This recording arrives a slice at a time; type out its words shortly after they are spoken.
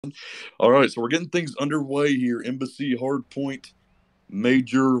All right, so we're getting things underway here. Embassy Hardpoint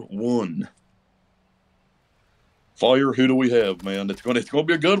Major 1. Fire, who do we have, man? It's gonna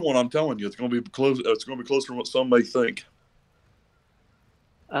be a good one, I'm telling you. It's gonna be close. It's gonna be closer than what some may think.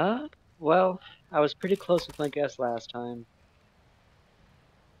 Uh, well, I was pretty close with my guess last time,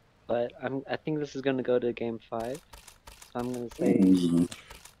 but I think this is gonna go to game five. So I'm gonna say Ooh.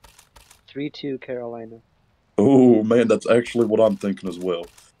 3-2 Carolina. Oh man, that's actually what I'm thinking as well.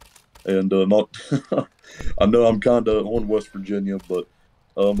 And not, I know I'm kind of on West Virginia, but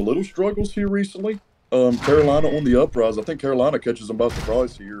a little struggles here recently. Carolina on the uprise. I think Carolina catches them by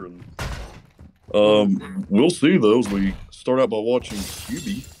surprise here, and Mm, we'll see though as we start out by watching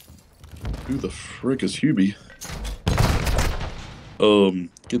Hubie. Who the frick is Hubie?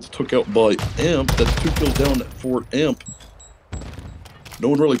 Gets took out by Imp. That's 2 kills down for Imp. No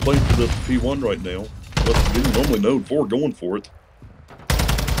one really playing for this P1 right now. West Virginia normally known for going for it.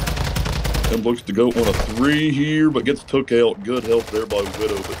 Imp looks to go on a 3 here, but gets took out. Good help there by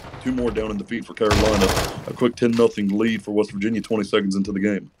Widow, but 2 more down in the feet for Carolina. A quick 10-0 lead for West Virginia 20 seconds into the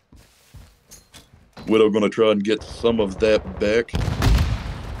game. Widow going to try and get some of that back.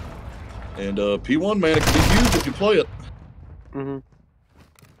 And P1, man, it can be huge if you play it. hmm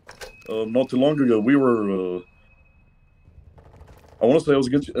Not too long ago, we were I want to say I was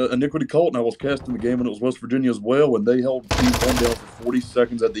against Iniquity Cult, and I was casting the game, and it was West Virginia as well, and they held P1 down for 40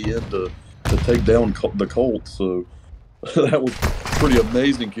 seconds at the end to take down the Colt. So that was pretty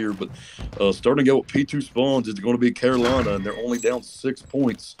amazing here. But starting out with P2 spawns, it's going to be Carolina, and they're only down 6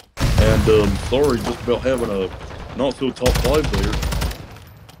 points. And sorry, just about having a not so top 5 there.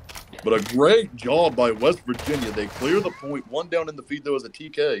 But a great job by West Virginia. They clear the point. One down in the feed, though, is a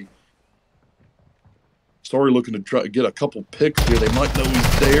TK. Sorry, looking to try to get a couple picks here. They might know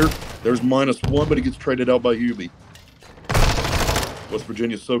he's there. There's -1, but he gets traded out by Hubie. West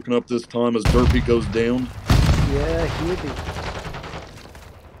Virginia soaking up this time as Derpy goes down. Yeah, Hubie.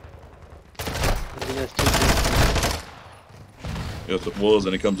 I think that's too Yes, it was,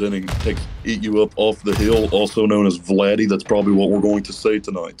 and he comes in and eat you up off the hill, also known as Vladdy. That's probably what we're going to say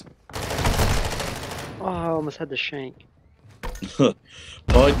tonight. Oh, I almost had the shank.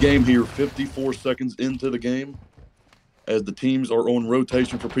 Tied game here, 54 seconds into the game, as the teams are on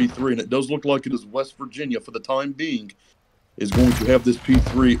rotation for P3, and it does look like it is West Virginia for the time being is going to have this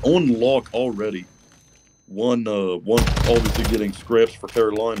P3 on lock already. One obviously getting scraps for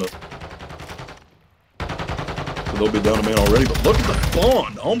Carolina. So they'll be down a man already, but look at the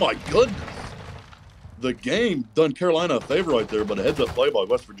spawn. Oh my goodness. The game done Carolina a favor right there, but a heads-up play by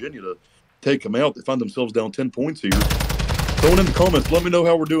West Virginia to take them out. They find themselves down 10 points here. Throw it in the comments. Let me know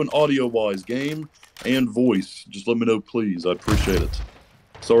how we're doing audio-wise, game and voice. Just let me know, please. I appreciate it.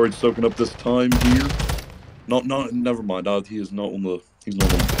 Sorry, it's soaking up this time here. Never mind. He is not on the. He's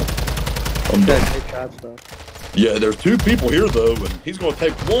not on the. I'm done. Great shots, though. Yeah, there's 2 people here though, and he's going to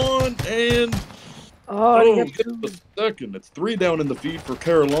take one and Oh, get the second. It's 3 down in the feed for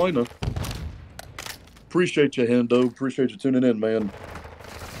Carolina. Appreciate you, Hendo. Appreciate you tuning in, man.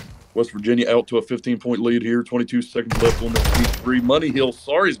 West Virginia out to a 15-point lead here. 22 seconds left on the P3. Money Hill,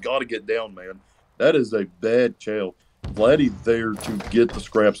 sorry's got to get down, man. That is a bad chow. Vladdy there to get the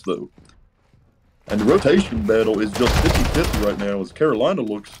scraps, though. And the rotation battle is just 50-50 right now as Carolina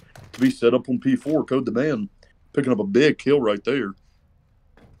looks to be set up on P4. Code the man picking up a big kill right there.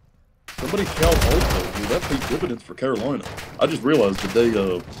 Somebody chowed old, though, dude. That paid dividends for Carolina. I just realized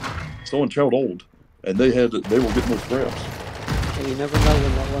that someone chowed old, and they were getting those scraps. And you never know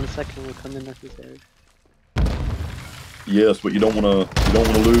when that 1 second will come in necessary. Yes, but you don't want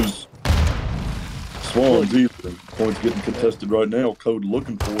to lose Swans either. Points getting contested right now. Code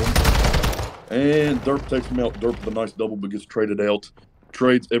looking for him, and Derp takes him out. Derp with a nice double, but gets traded out.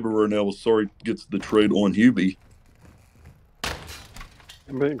 Trades everywhere now. Sorry, gets the trade on Hubie.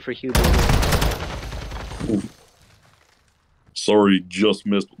 I'm rooting for Hubie. Sorry, just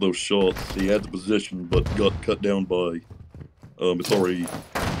missed those shots. He had the position, but got cut down by. It's already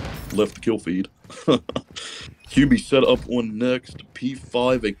left the kill feed. Hubie set up on next.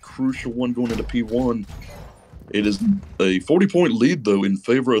 P5, a crucial one going into P1. It is a 40-point lead, though, in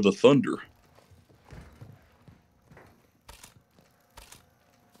favor of the Thunder.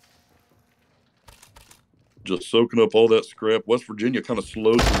 Just soaking up all that scrap. West Virginia kind of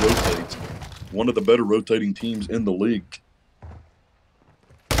slows to rotate. One of the better rotating teams in the league.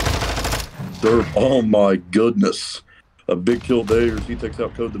 Derp, oh my goodness. A big kill there as he takes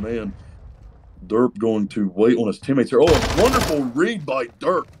out Code the Man. Derp going to wait on his teammates here. Oh, a wonderful read by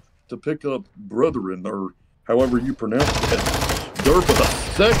Derp to pick up Brethren, or however you pronounce it. Derp with a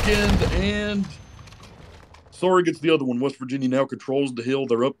second and Sorry gets the other one. West Virginia now controls the hill.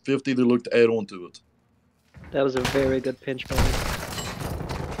 They're up 50. They look to add on to it. That was a very good pinch by him.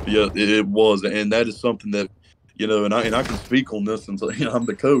 Yeah, it was, and that is something that, and I can speak on this since I'm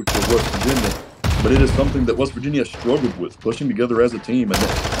the coach of West Virginia, but it is something that West Virginia has struggled with, pushing together as a team,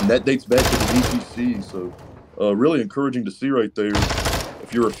 and that dates back to the VCC. So, really encouraging to see right there.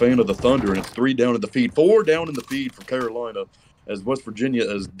 If you're a fan of the Thunder, and it's 3 down in the feed, 4 down in the feed for Carolina, as West Virginia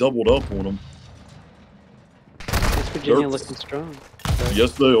has doubled up on them. West Virginia looking strong.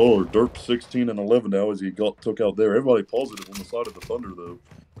 Yes, they are. Derp 16 and 11 now as he took out there. Everybody positive on the side of the Thunder, though.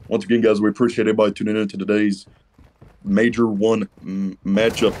 Once again, guys, we appreciate everybody tuning in to today's Major 1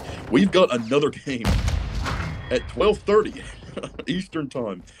 matchup. We've got another game at 12:30 Eastern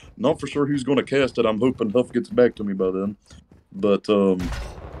Time. Not for sure who's going to cast it. I'm hoping Huff gets back to me by then. But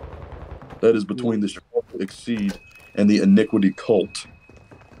that is between the Chicago Exceed and the Iniquity Cult.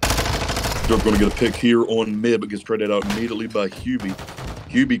 They're going to get a pick here on mid, but gets traded out immediately by Hubie.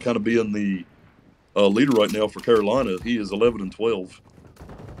 Hubie kind of being the leader right now for Carolina. He is 11 and 12.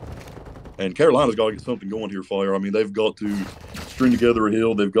 And Carolina's got to get something going here, Fire. I mean, they've got to string together a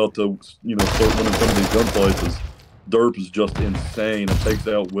hill. They've got to, start winning some of these gunfights. Derp is just insane and takes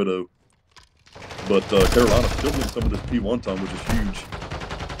out Widow. But Carolina still getting some of this P1 time, which is huge.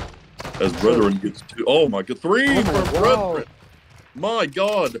 As Brethren gets 2. Oh, my God. 3 for Brethren. My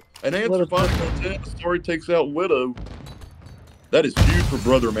God. An answer 5 on 10. Sorry takes out Widow. That is huge for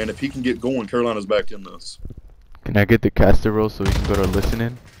Brother, man. If he can get going, Carolina's back in this. Can I get the caster roll so we can go to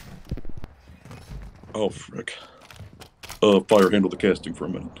listening? Oh, frick. Fire, handle the casting for a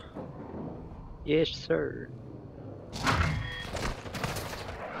minute. Yes, sir.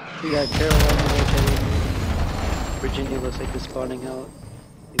 We got Carolina rotating. Virginia looks like they're spawning out.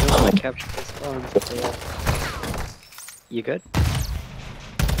 They don't want to capture the spawns, but they are. You good?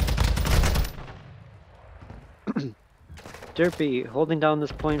 Derpy holding down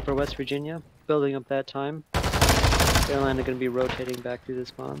this point for West Virginia, building up that time. Carolina going to be rotating back through the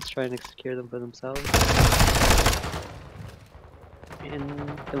spawns, trying to secure them for themselves. And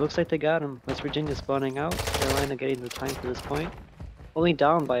it looks like they got him. West Virginia spawning out, Carolina getting the time for this point. Only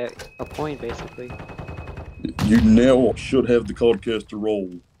down by a point, basically. You now should have the cardcaster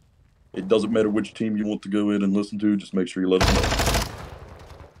roll. It doesn't matter which team you want to go in and listen to, just make sure you let us know.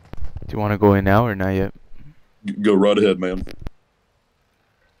 Do you want to go in now or not yet? Go right ahead, man.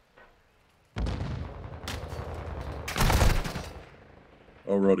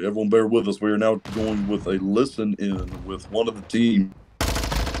 Alrighty, everyone bear with us. We are now going with a listen in with one of the team.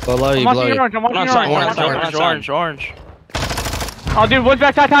 Below you, below you. I'm watching Orange. Oh, dude, what's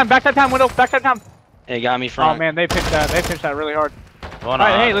back that time? Widow, back that time. Hey, got me front. Oh, man, they pitched that really hard.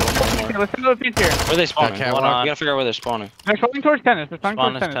 Alright, hey, let's do the piece here. Where are they spawning? We gotta figure out where they're spawning. They're spawning towards tennis. They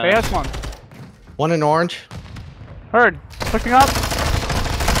have spawn. One in orange. Heard. Pushing up.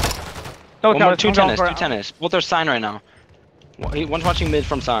 Two tennis. Both are sign right now. One's watching mid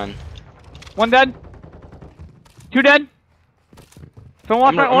from sign. One dead. 2 dead.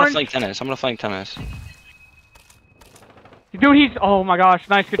 Someone watch my orange. I'm gonna flank tennis. Dude, he's. Oh my gosh.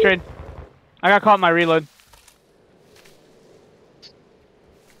 Nice, good trade. I got caught in my reload.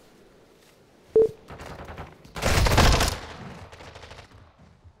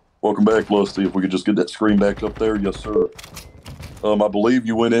 Welcome back, Lusty. If we could just get that screen back up there. Yes, sir. I believe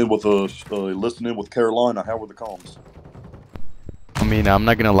you went in with a listening with Carolina. How were the comms? I mean, I'm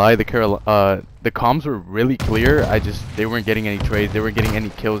not gonna lie, the comms were really clear. They weren't getting any trades. They weren't getting any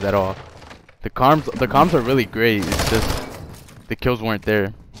kills at all. The comms are really great. It's just the kills weren't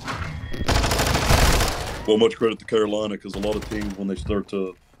there. Well, much credit to Carolina, because a lot of teams, when they start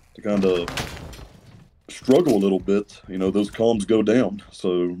to kind of struggle a little bit, those comms go down.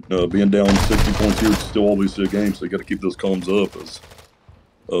 So being down 60 points here is still obviously a game, so you got to keep those comms up. As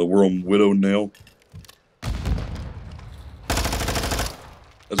we're on Widow now.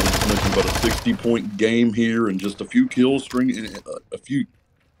 As we just mentioned, about a 60-point game here and just a few kills,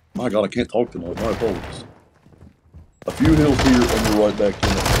 my God, I can't talk tonight. My apologies. A few hills here, and you're right back in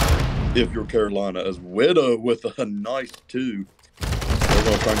it. If you're Carolina, as Widow with a nice 2. They're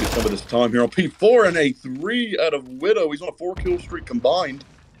going to try and get some of this time here on P4 and a 3 out of Widow. He's on a 4-kill streak combined.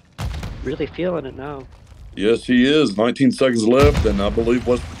 Really feeling it now. Yes, he is. 19 seconds left, and I believe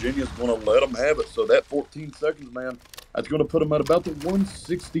West Virginia is going to let him have it. So that 14 seconds, man, that's going to put him at about the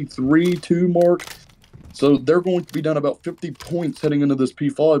 163-2 mark. So they're going to be down about 50 points heading into this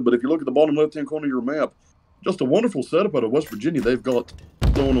P5. But if you look at the bottom left-hand corner of your map, just a wonderful setup out of West Virginia. They've got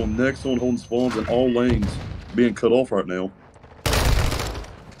going on next on holding spawns and all lanes being cut off right now.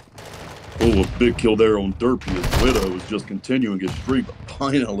 Oh, a big kill there on Derpy. His Widow is just continuing his streak. But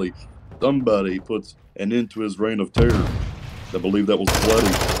finally, somebody puts and into his reign of terror. I believe that was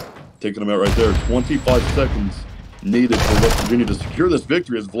Vladdy taking him out right there. 25 seconds needed for West Virginia to secure this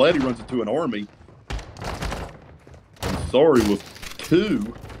victory as Vladdy runs into an army. And Sorry with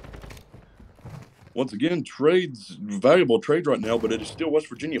 2. Once again, valuable trades right now, but it is still West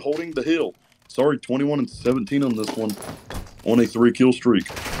Virginia holding the hill. Sorry, 21-17 on this one on a 3-kill streak.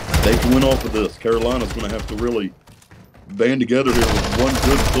 They can win off of this. Carolina's going to have to really band together here with one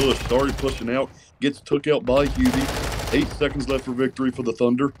good push. Sorry pushing out. Gets took out by Hubie. 8 seconds left for victory for the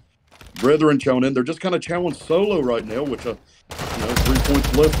Thunder. Brethren chowing in. They're just kind of chowing solo right now, which, 3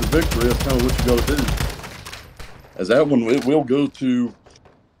 points left for victory. That's kind of what you got to do. As that one, it will go to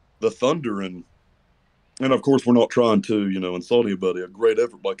the Thunder, and of course, we're not trying to, insult anybody. A great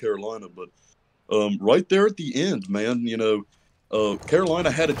effort by Carolina, but right there at the end, man,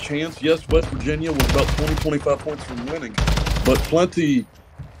 Carolina had a chance. Yes, West Virginia was about 20, 25 points from winning, but plenty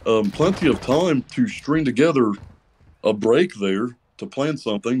of time to string together a break there to plan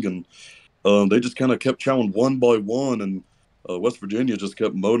something, and they just kind of kept chowing one by one, and West Virginia just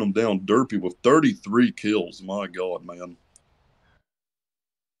kept mowing them down derpy with 33 kills. My God, man.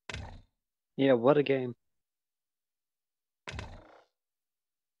 Yeah, what a game.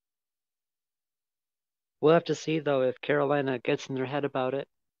 We'll have to see, though, if Carolina gets in their head about it,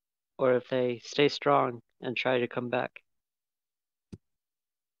 or if they stay strong and try to come back.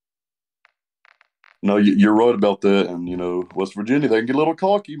 No, you're right about that. And, West Virginia, they can get a little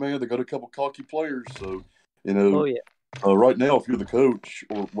cocky, man. They got a couple cocky players. So, Oh, yeah. Right now, if you're the coach,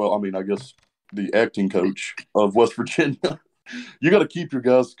 I guess the acting coach of West Virginia, you got to keep your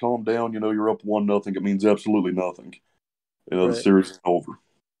guys calm down. You're up 1-0. It means absolutely nothing. The Right. series is over.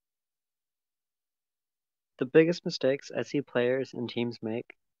 The biggest mistakes I see players and teams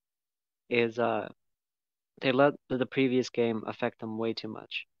make is they let the previous game affect them way too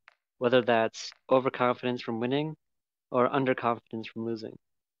much. Whether that's overconfidence from winning or underconfidence from losing.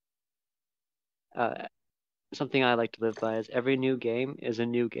 Something I like to live by is every new game is a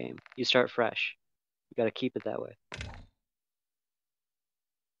new game. You start fresh. You got to keep it that way.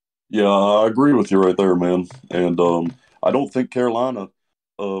 Yeah, I agree with you right there, man. And I don't think Carolina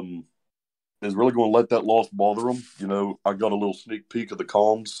is really going to let that loss bother them. I got a little sneak peek of the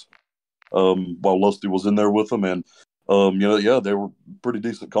comms while Lusty was in there with them, and they were pretty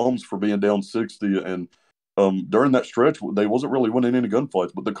decent comms for being down 60. And during that stretch, they wasn't really winning any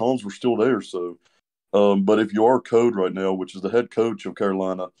gunfights, but the comms were still there. So, but if you are Code right now, which is the head coach of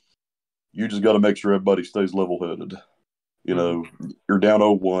Carolina, you just got to make sure everybody stays level-headed. You're down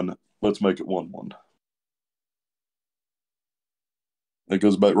 0-1. Let's make it 1-1. It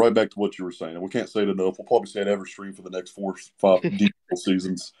goes right back to what you were saying. And we can't say it enough. We'll probably say it every stream for the next 4-5 DGL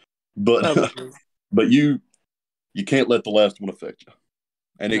seasons. But but you can't let the last one affect you.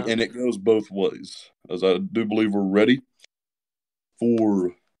 And it goes both ways. As I do believe we're ready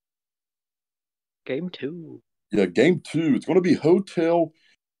for Game 2. Yeah, game 2. It's going to be Hotel,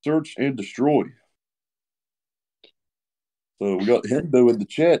 Search, and Destroy. So we got Hendo in the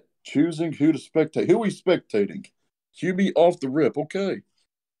chat choosing who to spectate. Who are we spectating? Hubie off the rip. Okay.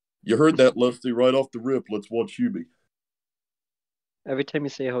 You heard that, Lusty, right off the rip. Let's watch Hubie. Every time you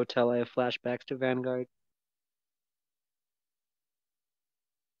say hotel, I have flashbacks to Vanguard.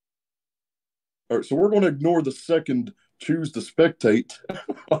 All right, so we're going to ignore the second choose to spectate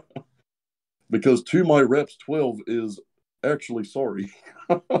because to my reps 12 is actually sorry.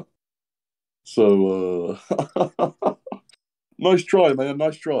 So, nice try, man.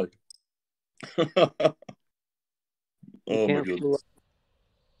 Nice try. Oh, my goodness.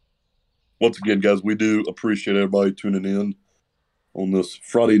 Once again, guys, we do appreciate everybody tuning in on this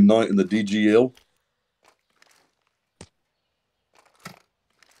Friday night in the DGL.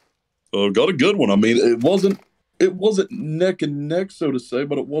 Got a good one. I mean, it wasn't neck and neck, so to say,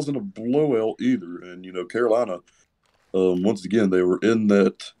 but it wasn't a blowout either. And, Carolina, once again, they were in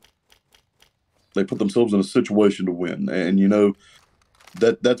that. They put themselves in a situation to win. And,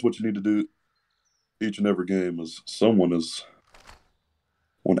 that's what you need to do each and every game is someone is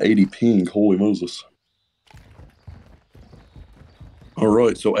on 80 ping. Holy Moses. All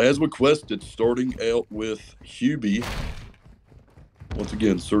right, so as requested, starting out with Hubie. Once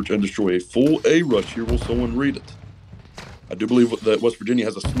again, search and destroy. A full A rush here. Will someone read it? I do believe that West Virginia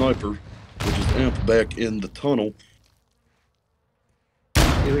has a sniper, which is Amp back in the tunnel. See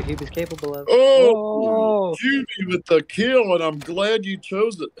what Hubie's capable of. Oh! Hubie with the kill, and I'm glad you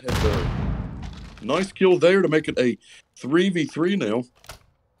chose it, Hendo. Nice kill there to make it a 3v3 now.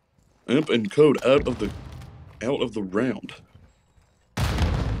 Amp and Code out of the round.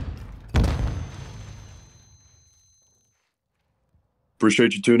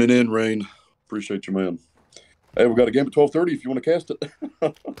 Appreciate you tuning in, Rain. Appreciate you, man. Hey, we got a game at 12:30 if you want to cast it.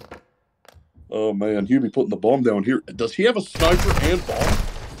 Oh, man. Hubie putting the bomb down here. Does he have a sniper and bomb?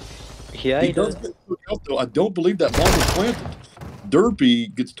 Yeah, he does. Get took out, though. I don't believe that bomb was planted.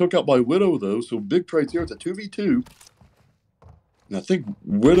 Derpy gets took out by Widow, though, so big trades here. It's a 2v2. And I think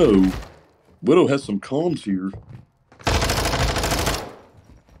Widow has some comms here.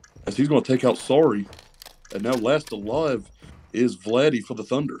 As he's going to take out Sorry. And now last alive is Vladdy for the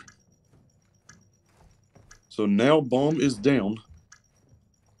Thunder. So now bomb is down.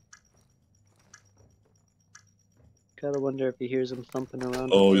 Gotta wonder if he hears him thumping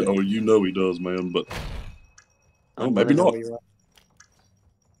around. Oh, you know he does, man. But maybe not.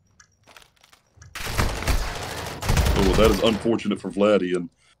 Oh, that is unfortunate for Vladdy. And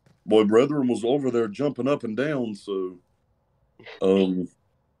boy, Brethren was over there jumping up and down. So,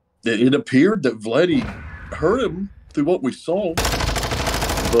 it appeared that Vladdy hurt him through what we saw,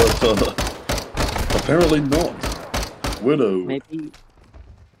 but apparently not. Widow. Maybe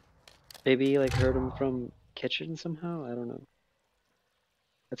he like heard him from kitchen somehow. I don't know.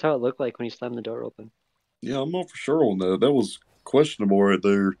 That's how it looked like when he slammed the door open. Yeah, I'm not for sure on that. That was questionable right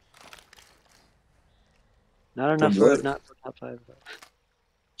there. Not enough for top 5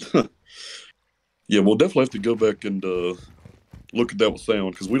 though. Yeah, we'll definitely have to go back and look at that with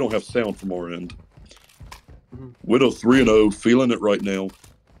sound because we don't have sound from our end. Mm-hmm. Widow 3-0, feeling it right now,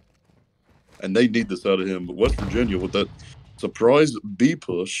 and they need this out of him. But West Virginia with that surprise B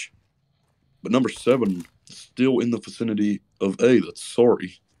push, but number 7 still in the vicinity of A. That's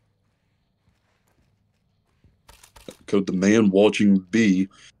Sorry. Code the man watching B,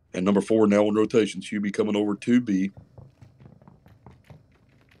 and number 4 now in rotation. Hubie coming over to B.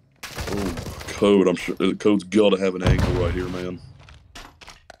 Oh, Code. I'm sure Code's got to have an angle right here, man.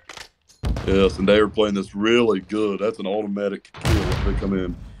 Yes, and they are playing this really good. That's an automatic kill if they come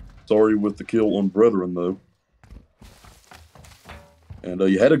in. Sorry with the kill on Brethren, though. And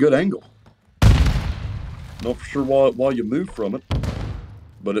you had a good angle. Not for sure why you moved from it,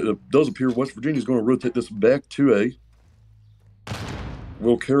 but it does appear West Virginia is going to rotate this back to A.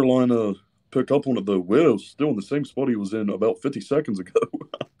 Will Carolina pick up on it, though? Widow's still in the same spot he was in about 50 seconds ago.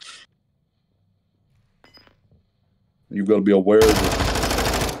 You've got to be aware that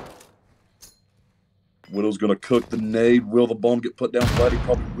Widow's going to cook the nade. Will the bomb get put down? He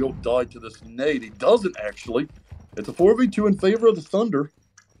probably will die to this nade. He doesn't, actually. It's a 4v2 in favor of the Thunder.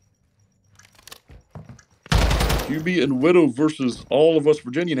 QB and Widow versus all of West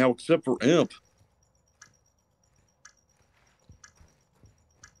Virginia now, except for Imp.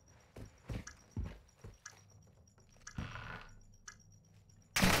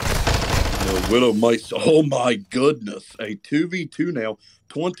 Widow might. Oh my goodness. A 2v2 now.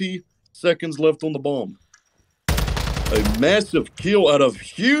 20 seconds left on the bomb. A massive kill out of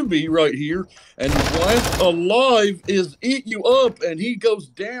Hubie right here. And last alive is Eat You Up. And he goes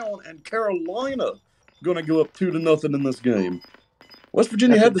down. And Carolina going to go up 2-0 in this game. West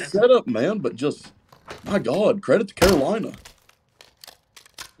Virginia had the setup, man. But just, my God, credit to Carolina.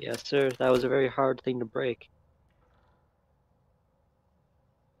 Yes, sir. That was a very hard thing to break.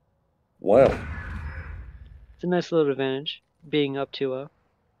 Wow. It's a nice little advantage, being up 2-0.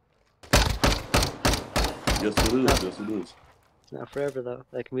 Yes, it is. Yes, it is. It's not forever, though.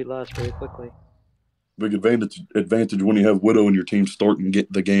 That can be lost very quickly. Big advantage when you have Widow and your team starting to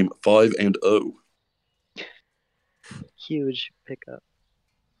get the game 5-0. Huge pickup.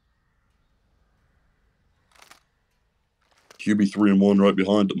 QB 3-1 right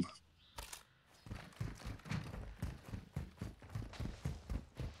behind him.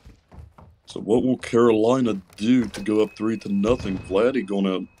 So what will Carolina do to go up 3-0? Vladdy going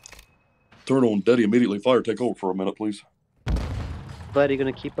to turn on Daddy immediately. Fire, take over for a minute, please. Vladdy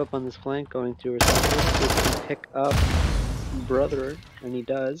going to keep up on this flank, going through reception. He can pick up Brother, and he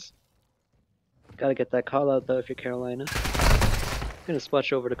does. Got to get that call out, though, if you're Carolina. Going to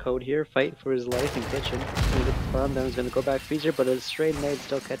splutch over to Code here, fight for his life in kitchen. Going to get the bomb down, he's going to go back freezer, but a stray nade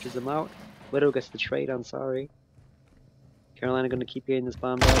still catches him out. Widow gets the trade on Sorry. Carolina going to keep getting this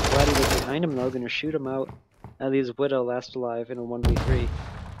bomb down. Vladdy was behind him, though, going to shoot him out. That leaves Widow last alive in a 1v3.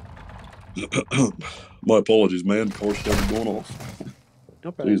 My apologies, man. Car started going off.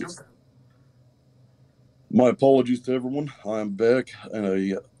 No problem. Jesus. My apologies to everyone. I'm back, and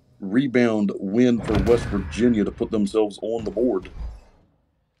a rebound win for West Virginia to put themselves on the board.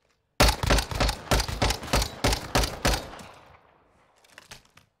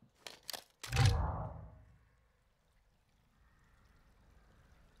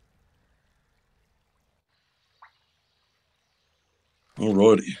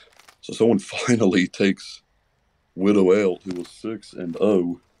 Alrighty. So someone finally takes Widow out, who was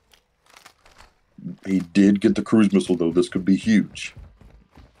 6-0. He did get the cruise missile, though. This could be huge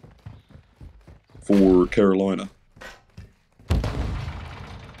for Carolina.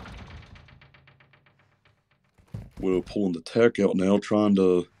 Widow pulling the tech out now, trying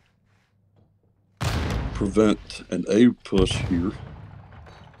to prevent an A push here.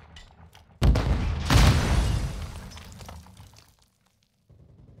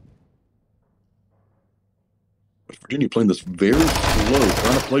 West Virginia playing this very slow,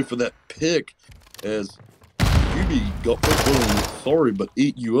 trying to play for that pick as QB got sorry, but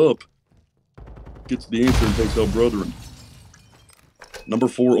eat you up. Gets the answer and takes out Brethren. Number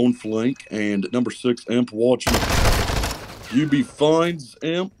 4 on flank, and number 6, Imp watching. QB finds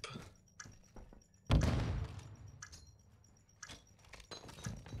Imp.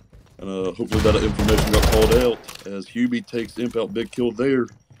 And hopefully that information got called out as Hubie takes Imp out. Big kill there.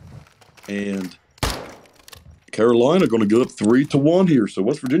 And Carolina going to go up 3-1 here. So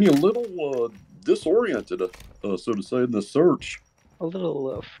West Virginia a little disoriented, so to say, in the search. A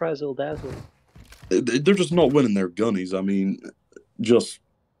little frazzle-dazzle. They're just not winning their gunnies. I mean, just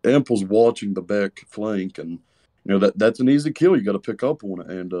Imp was watching the back flank, and you know that's an easy kill. You got to pick up on it,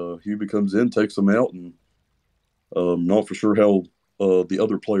 and Hubie comes in, takes him out, and not for sure how the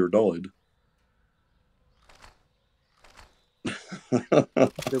other player died.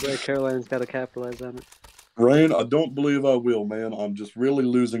 The way Carolina's got to capitalize on it. Rain, I don't believe I will, man. I'm just really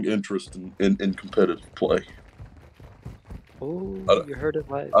losing interest in competitive play. Oh, you heard it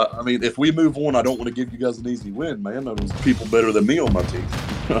live. I mean, if we move on, I don't want to give you guys an easy win, man. There's people better than me on my team.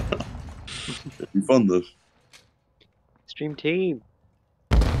 It'd be fun, though. Stream team.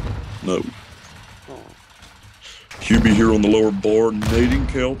 No. Oh. QB here on the lower bar. Nading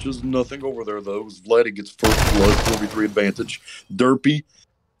couches. Nothing over there, though. As Vladdy gets first blood. 4v3 advantage. Derpy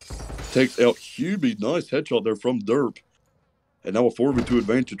takes out Hubie. Nice headshot there from Derp. And now a 4v2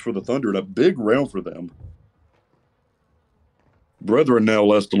 advantage for the Thunder. And a big round for them. Brethren now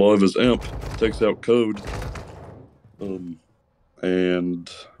last alive as Imp takes out Code. And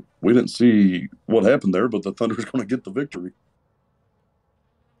we didn't see what happened there, but the Thunder's going to get the victory.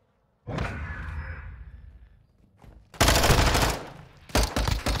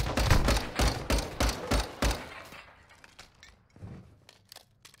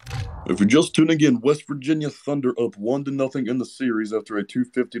 If you're just tuning in, West Virginia Thunder up 1-0 in the series after a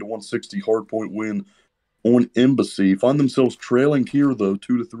 250-160 hardpoint win on Embassy. Find themselves trailing here, though,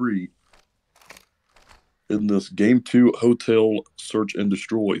 2-3 in this Game 2 Hotel Search and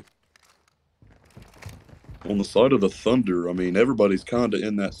Destroy. On the side of the Thunder, I mean, everybody's kind of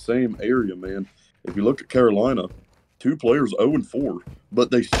in that same area, man. If you look at Carolina, 2 players 0-4, but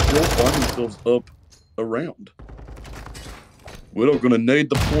they still find themselves up around. Widow going to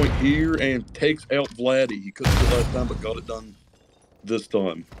nade the point here and takes out Vladdy. He couldn't do it last time, but got it done this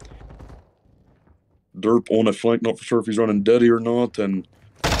time. Derp on a flank, not for sure if he's running Daddy or not, and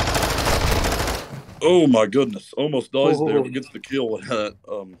oh my goodness, almost dies there, but gets the kill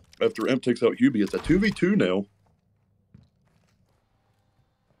after Imp takes out Hubie. It's a 2v2 now.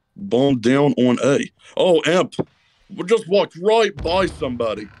 Bomb down on A. Oh, Imp just walked right by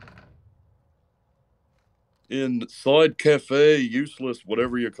somebody. Inside cafe, useless,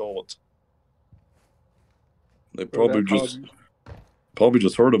 whatever you call it. They probably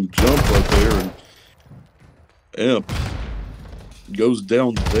just heard him jump right there, and Imp goes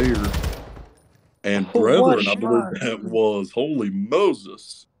down there, and Brethren, I believe that was, holy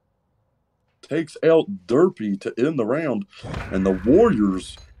Moses, takes out Derpy to end the round, and the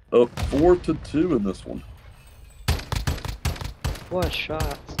Warriors up 4-2 in this one. What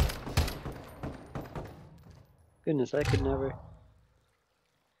shots. Goodness, I could never.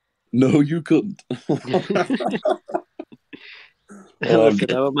 No, you couldn't. Listen, I'm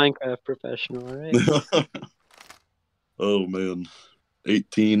a Minecraft professional, all right? Oh, man.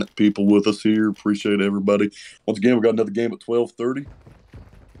 18 people with us here. Appreciate everybody. Once again, we got another game at 12:30.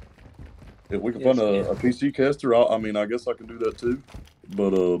 If we can find a PC caster, I mean, I guess I can do that too.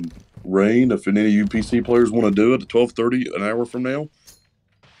 But Rain, if any of you PC players want to do it at 12:30, an hour from now,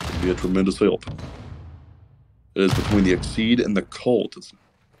 it'd be a tremendous help. It is between the Exceed and the Cult,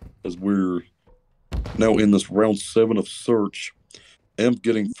 as we're now in this round 7 of Search. Imp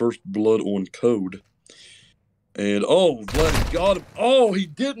getting first blood on Code. And, oh, Vladdy got him. Oh, he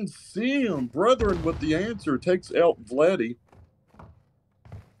didn't see him. Brethren with the answer takes out Vladdy.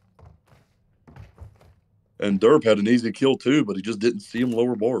 And Derp had an easy kill, too, but he just didn't see him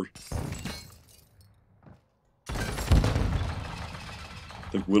lower bar. I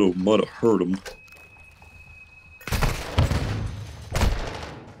think Widow might have hurt him.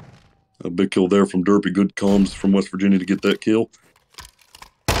 A big kill there from Derpy. Good comms from West Virginia to get that kill.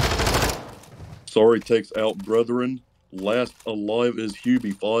 Sorry takes out Brethren. Last alive is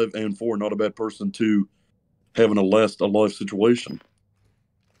Hubie, 5 and 4. Not a bad person to having a last alive situation.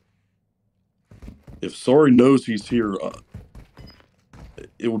 If Sorry knows he's here,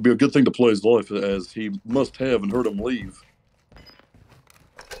 it would be a good thing to play his life, as he must have and heard him leave.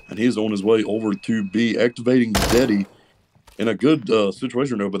 And he's on his way over to B, activating Deddy in a good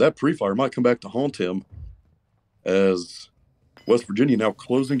situation now, but that pre-fire might come back to haunt him, as West Virginia now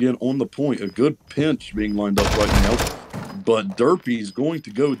closing in on the point. A good pinch being lined up right now, but Derpy's going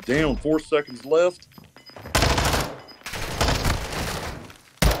to go down. 4 seconds left.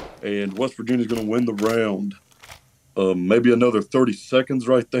 And West Virginia's going to win the round. Maybe another 30 seconds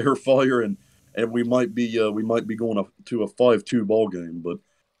right there, fire, and we might be going to a 5-2 ball game. But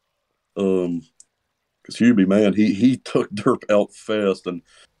because Hubie, man, he took Derp out fast, and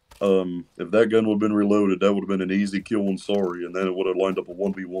if that gun would have been reloaded, that would have been an easy kill on Sorry, and then it would have lined up a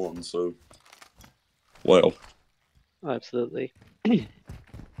 1v1. So, wow. Absolutely. The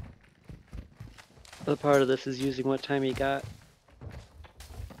part of this is using what time you got.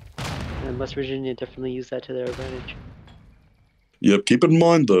 And West Virginia definitely used that to their advantage. Yep, keep in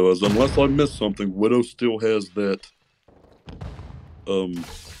mind, though, as unless I missed something, Widow still has that...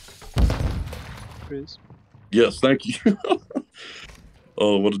 Cruise. Yes, thank you.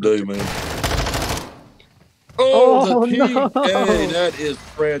 Oh, what a day, man. Oh, the no. PK! That is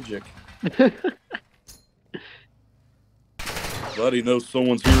tragic. Glad he knows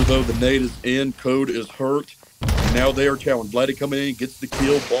someone's here, though. The nade is in. Code is hurt. And now they are challenged. Vladdy coming in, gets the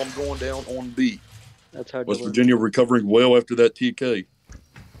kill. Bomb going down on B. That's hard West to win. Virginia recovering well after that TK.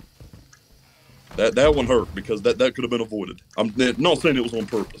 That one hurt, because that could have been avoided. I'm not saying it was on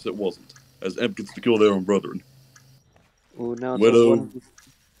purpose. It wasn't. As Emp gets the kill there on Brethren. Ooh, now it's Widow. one.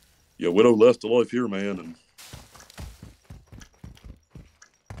 Yeah, Widow left alive here, man. And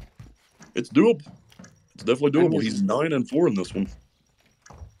it's doable. It's definitely doable. He's 9 and 4 in this one.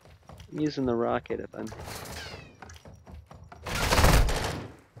 I'm using the rocket if I'm...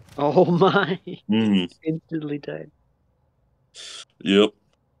 Oh my! Instantly died. Yep.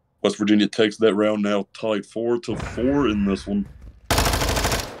 West Virginia takes that round now, tied 4-4 in this one.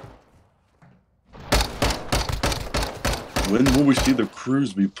 When will we see the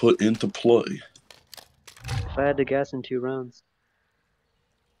cruise be put into play? If I had to guess, in 2 rounds.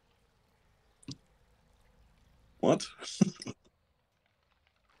 What?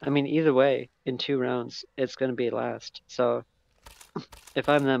 I mean, either way, in 2 rounds, it's going to be last. So, if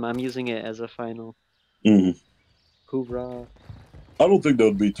I'm them, I'm using it as a final. Hoorah. I don't think that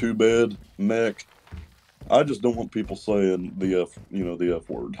would be too bad, Mac. I just don't want people saying the F, the F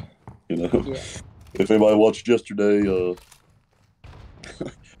word. Yeah. If anybody watched yesterday,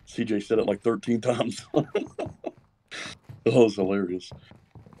 CJ said it like 13 times. That was hilarious.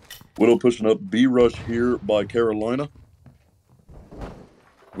 Widow pushing up. B rush here by Carolina.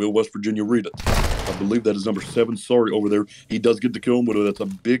 Will West Virginia read it? I believe that is number 7. Sorry, over there. He does get the kill on Widow. That's a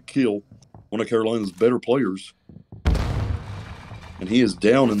big kill. One of Carolina's better players. And he is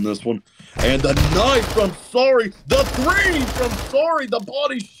down in this one. And the knife from Sorry. The 3 from Sorry. The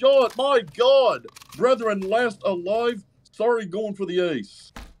body shot. My God. Brethren last alive. Sorry going for the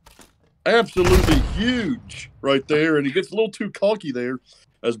ace. Absolutely huge right there. And he gets a little too cocky there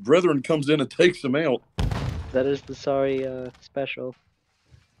as Brethren comes in and takes him out. That is the Sorry special.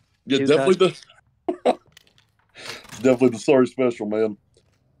 Yeah, Too definitely definitely the Sorry special, man.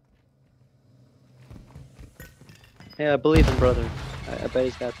 Yeah, I believe in brother. I bet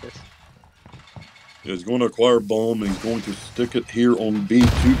he's got this. He's going to acquire bomb, and he's going to stick it here on B.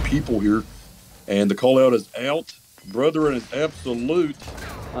 2 people here. And the call out is out. Brethren is absolute.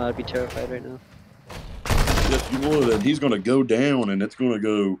 I'd be terrified right now. Yes, you would. And he's going to go down, and it's going to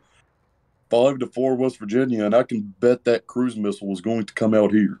go 5-4 West Virginia. And I can bet that cruise missile is going to come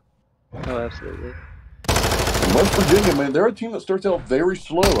out here. Oh, absolutely. And West Virginia, man, they're a team that starts out very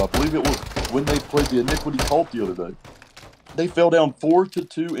slow. I believe it was when they played the Iniquity Cult the other day. They fell down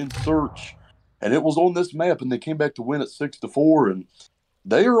 4-2 in search. And it was on this map, and they came back to win at 6-4. And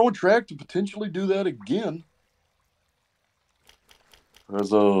they are on track to potentially do that again. As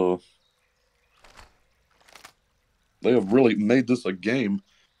they have really made this a game.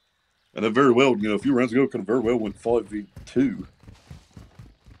 And it very well, a few rounds ago, could have very well went 5v2.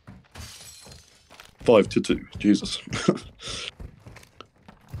 5-2. Jesus.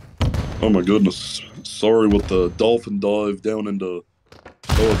 Oh my goodness. Sorry with the dolphin dive down into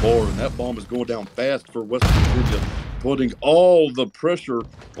lower bar, and that bomb is going down fast for West Virginia, putting all the pressure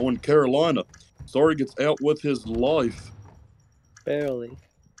on Carolina. Sorry gets out with his life. Barely.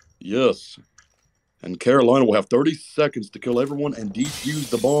 Yes. And Carolina will have 30 seconds to kill everyone and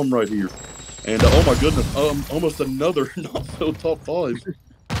defuse the bomb right here. And oh my goodness, almost another not so top 5.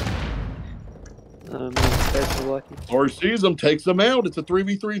 Guys are lucky. Sorry, sees him, takes him out. It's a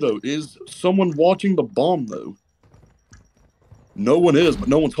 3v3 though. Is someone watching the bomb though? No one is, but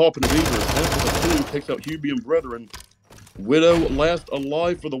no one's hopping it either. 10 for the 2 takes out Hubie and Brethren. Widow last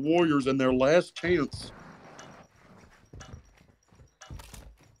alive for the Warriors and their last chance.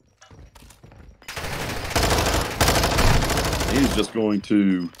 He's just going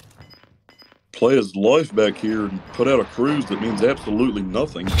to play his life back here and put out a cruise that means absolutely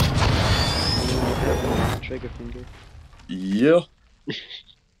nothing. Trigger finger. Yeah.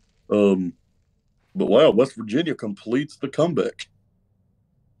 But wow, West Virginia completes the comeback.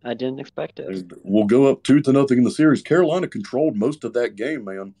 I didn't expect it. And we'll go up 2-0 in the series. Carolina controlled most of that game,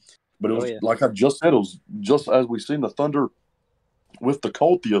 man. But it was like I just said, it was just as we seen the Thunder with the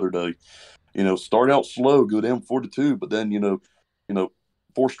Colt the other day. You know, start out slow, go down 4-2, but then you know,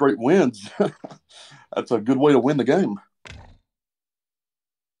 4 straight wins. That's a good way to win the game.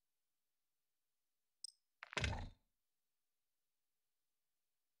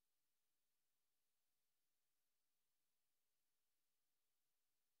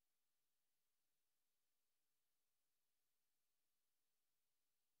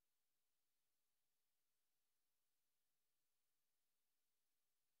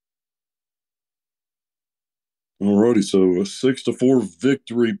 Alrighty, so a 6-4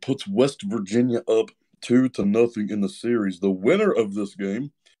 victory puts West Virginia up 2-0 in the series. The winner of this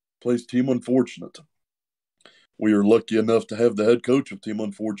game plays Team Unfortunate. We are lucky enough to have the head coach of Team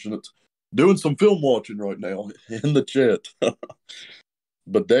Unfortunate doing some film watching right now in the chat.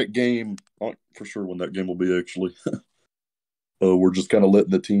 But that game, not for sure when that game will be actually. We're just kind of letting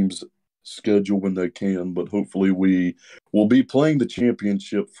the teams schedule when they can, but hopefully we will be playing the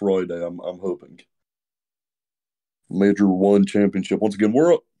championship Friday, I'm hoping. Major 1 championship. Once again,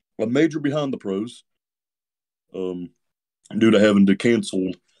 we're a major behind the pros due to having to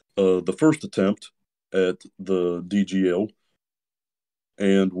cancel the first attempt at the DGL.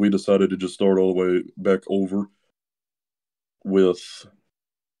 And we decided to just start all the way back over with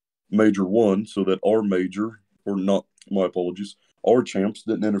Major 1 so that our major, or not, my apologies, our champs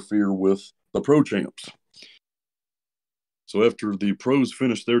didn't interfere with the pro champs. So after the pros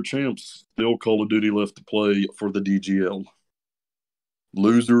finish their champs, still Call of Duty left to play for the DGL.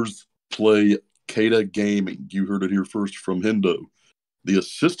 Losers play Kata Gaming. You heard it here first from Hendo, the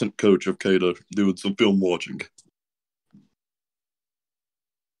assistant coach of Kata, doing some film watching.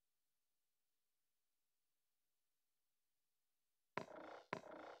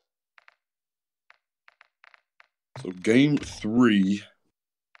 So game 3,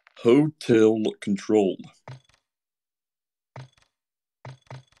 Hotel Control.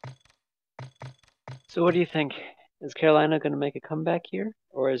 So what do you think? Is Carolina going to make a comeback here?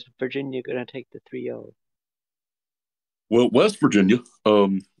 Or is Virginia going to take the 3-0? Well, West Virginia,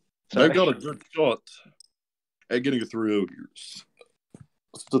 they got a good shot at getting a 3-0 here.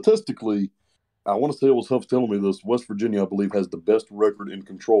 Statistically, I want to say it was Huff telling me this, West Virginia, I believe, has the best record in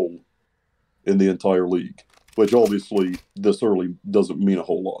control in the entire league, which obviously this early doesn't mean a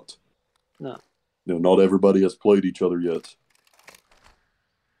whole lot. No. You know, not everybody has played each other yet.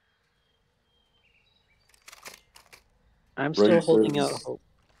 I'm still holding out hope.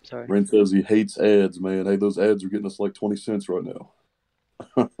 Sorry. Ren says he hates ads, man. Hey, those ads are getting us like 20 cents right now.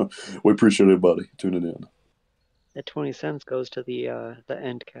 We appreciate everybody tuning in. That 20 cents goes to the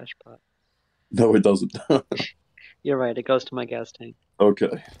end cash pot. No, it doesn't. You're right. It goes to my gas tank.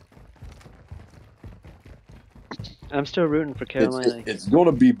 Okay. I'm still rooting for Carolina. It's going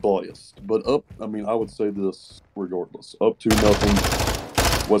to be biased, but I would say this regardless. Up 2-0.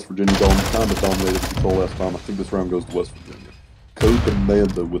 West Virginia kind of dominated the control last time. I think this round goes to West Virginia. Code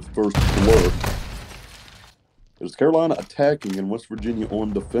Amanda with first blood. There's Carolina attacking and West Virginia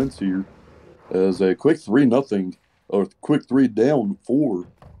on defense here as a quick 3-0 or quick 3 down for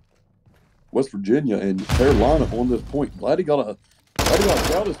West Virginia, and Carolina on this point. Glad he got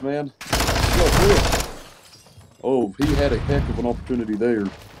this, man. Oh, he had a heck of an opportunity there.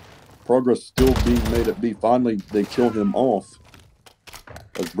 Progress still being made at B. Finally, they kill him off.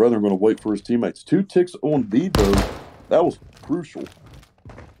 As Brethren are going to wait for his teammates. 2 ticks on B, though. That was crucial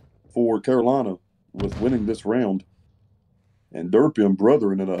for Carolina with winning this round. And Derpy and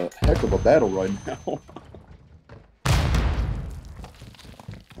Brethren in a heck of a battle right now.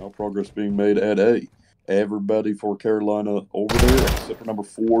 Now progress being made at A. Everybody for Carolina over there except for number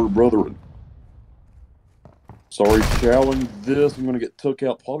 4, Brethren. Sorry, challenge this. I'm going to get took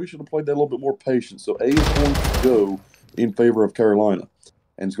out. Probably should have played that a little bit more patient. So A is going to go in favor of Carolina.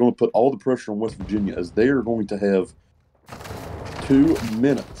 And it's going to put all the pressure on West Virginia as they are going to have 2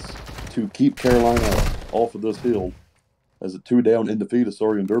 minutes to keep Carolina off of this hill. As a 2 down in defeat,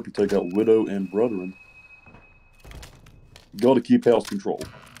 Asari and Derpy take out Widow and Brethren. Got to keep house control.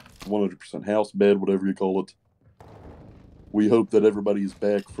 100% house, bed, whatever you call it. We hope that everybody is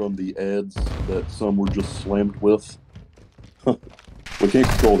back from the ads that some were just slammed with. We can't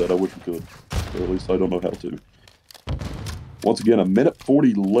control that. I wish we could. Or at least I don't know how to. Once again,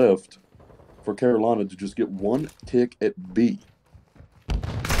 1:40 left for Carolina to just get 1 tick at B.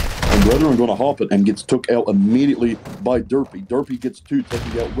 And Brethren going to hop it and gets took out immediately by Derpy. Derpy gets 2,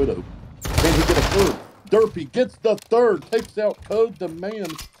 taking out Widow. Can he get a 3rd? Derpy gets the 3rd, takes out Code the Man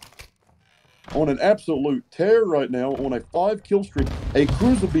on an absolute tear right now on a 5 kill streak. A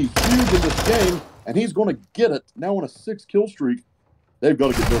Cruz will be huge in this game, and he's going to get it now on a 6 kill streak. They've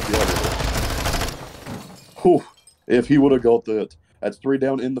got to get Derpy out of here. Whew, if he would have got that. That's 3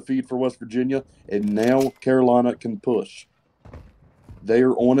 down in the feed for West Virginia, and now Carolina can push. They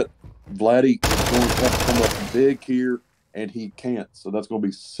are on it. Vladdy is going to have to come up big here, and he can't. So that's going to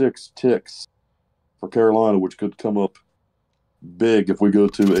be 6 ticks for Carolina, which could come up big if we go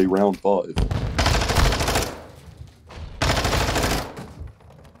to a round 5.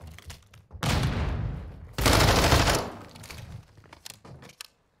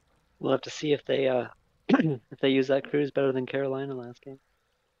 We'll have to see if they if they use that cruise better than Carolina last game.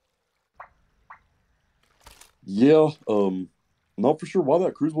 Yeah, not for sure why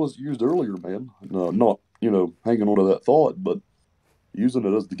that cruise was used earlier, man. Not, hanging on to that thought, but using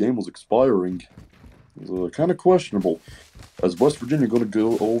it as the game was expiring is kind of questionable. As West Virginia going to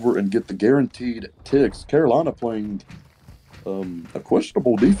go over and get the guaranteed ticks. Carolina playing a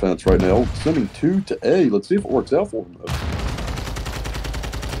questionable defense right now, sending 2 to A. Let's see if it works out for them, though.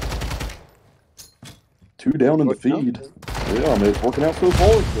 2 down in the feed. Yeah, I mean, it's working out so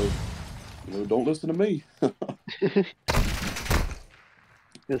far, so, don't listen to me.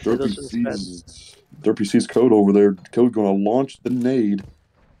 Derpy sees Code over there. Code going to launch the nade.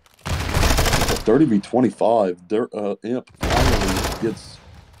 30v25. Imp finally gets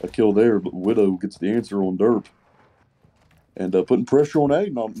a kill there, but Widow gets the answer on Derp. And putting pressure on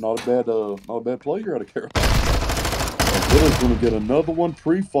A, not a bad play here out of Carolina. Widow's going to get another one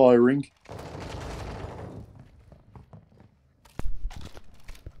pre-firing.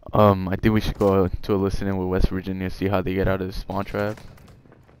 I think we should go to a listen-in with West Virginia, see how they get out of the spawn trap.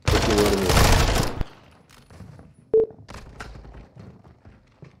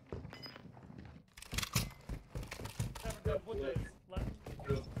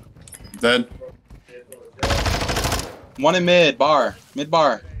 Dead. One in mid bar. Mid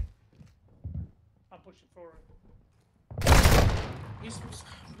bar. I'm pushing forward.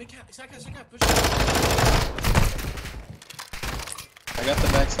 I got the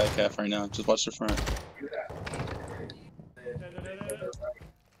backside calf right now. Just watch the front.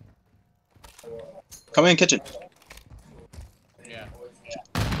 Come in, kitchen. Yeah.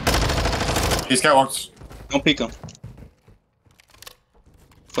 He's catwalks. Don't peek him.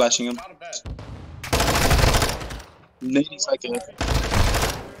 Flashing him. Nading side calf.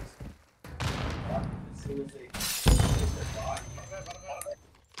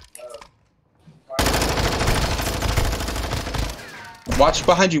 Watch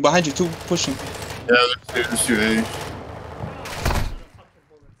behind you, 2 pushing. Yeah, there's 2 A.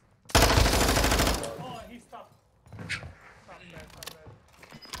 Oh, he stopped. Stop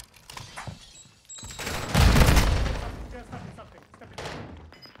that. Stop it.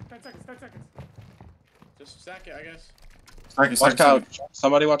 10 seconds. Just stack it, I guess. Watch couch.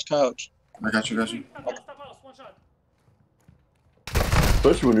 Somebody watch couch. I got you. Stop house, 1 shot.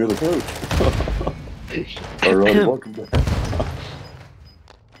 Especially when you're the coach. All right, welcome back.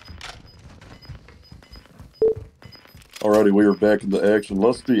 Alrighty, we are back into action.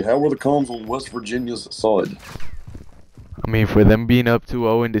 Let's see, how were the comms on West Virginia's side? I mean, for them being up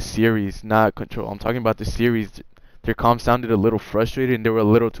 2-0 in the series, not control. I'm talking about the series. Their comms sounded a little frustrated, and they were a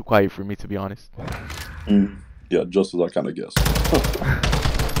little too quiet for me, to be honest. Yeah, just as I kind of guessed.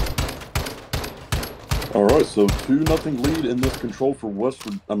 All right, so 2-0 lead in this control for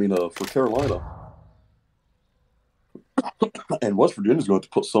for Carolina. And West Virginia's going to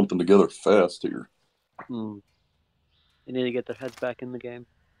put something together fast here. They need to get their heads back in the game.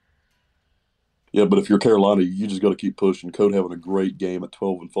 Yeah, but if you're Carolina, you just got to keep pushing. Code having a great game at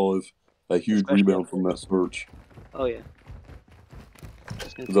 12-5. A huge rebound from that search. Oh, yeah.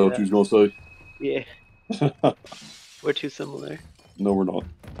 Is that what you was going to say? Yeah. We're too similar. No, we're not.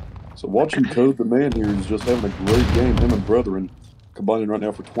 So watching Code the Man here is just having a great game. Him and Brethren combining right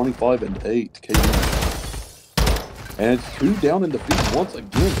now for 25 and 8 KD. And it's 2 down in defeat once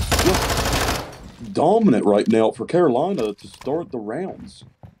again. It's just dominant right now for Carolina to start the rounds.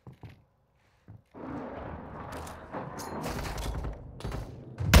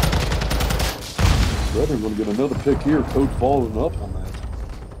 Brethren going to get another pick here. Code following up on that.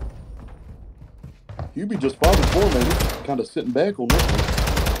 Hubie just 5-4, man. He's kind of sitting back on this one.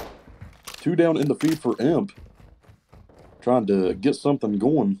 2 down in the feed for Imp. Trying to get something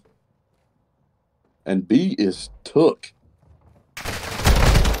going. And B is took.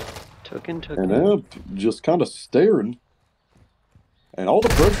 Took. And Imp just kind of staring. And all the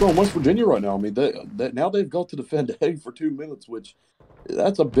pressure on West Virginia right now. I mean, now they've got to defend A for 2 minutes, which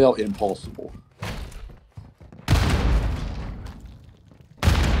that's about impossible.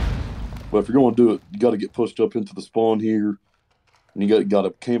 But if you're going to do it, you got to get pushed up into the spawn here. And you got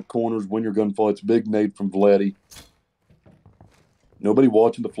to camp corners, win your gunfights. Big nade from Vladdy. Nobody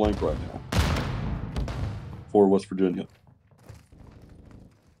watching the flank right now for West Virginia.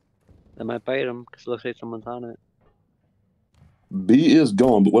 They might bite him because it looks like someone's on it. B is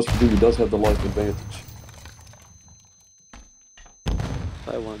gone, but West Virginia does have the life advantage.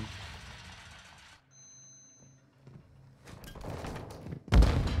 By 1.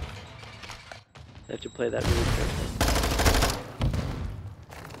 They have to play that really carefully.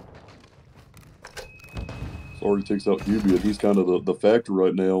 Already takes out Hubie, and he's kind of the factor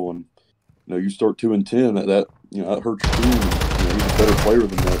right now. And you start 2-10, that hurts your team. He's a better player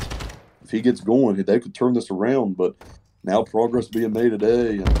than that. If he gets going, they could turn this around. But now progress being made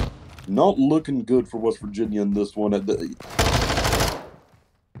today, and not looking good for West Virginia in this one. I don't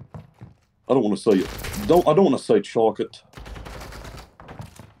want to say it. I don't want to say chalk it.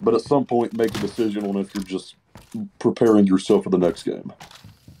 But at some point, make a decision on if you're just preparing yourself for the next game.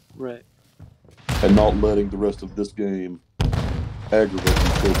 Right. And not letting the rest of this game aggravate,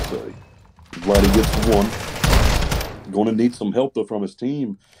 you could say. Vladdy gets 1. Going to need some help, though, from his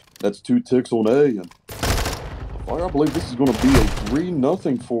team. That's 2 ticks on A. And Fire, I believe this is going to be a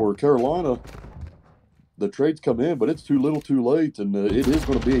 3-0 for Carolina. The trades come in, but it's too little too late. And it is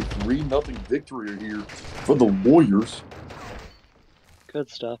going to be a 3-0 victory here for the Warriors. Good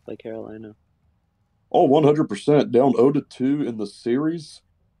stuff by Carolina. Oh, 100%. Down 0-2 in the series.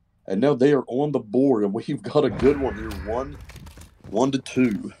 And now they are on the board, and we've got a good one here.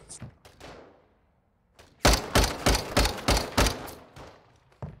 1-2.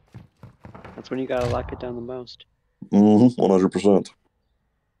 That's when you gotta lock it down the most. 100%.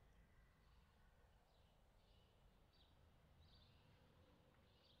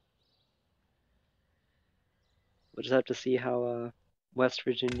 We'll just have to see how West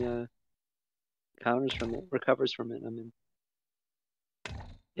Virginia recovers from it. I mean,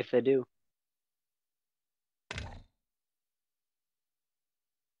 if they do.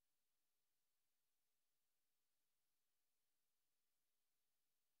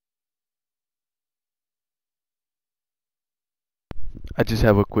 I just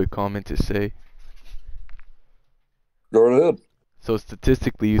have a quick comment to say. Go right ahead. So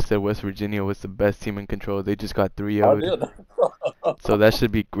statistically, you said West Virginia was the best team in control. They just got 3 I 0'd. did. So that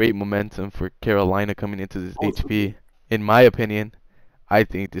should be great momentum for Carolina coming into this HP. In my opinion, I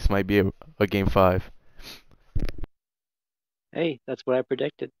think this might be a game 5. Hey, that's what I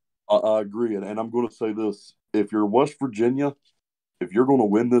predicted. I agree, and I'm going to say this. If you're West Virginia, if you're going to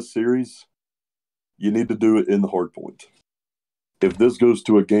win this series, you need to do it in the hard point. If this goes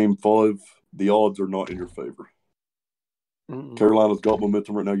to a game 5, the odds are not in your favor. Carolina's got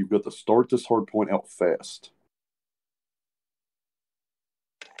momentum right now. You've got to start this hard point out fast.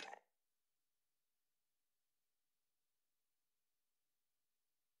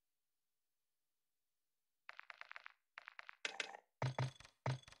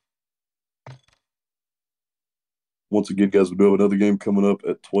 Once again, guys, we do have another game coming up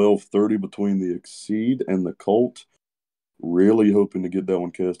at 12:30 between the Exceed and the Colt. Really hoping to get that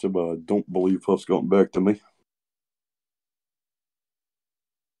one casted, but I don't believe Huff's gotten back to me.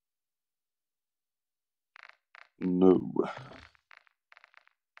 No.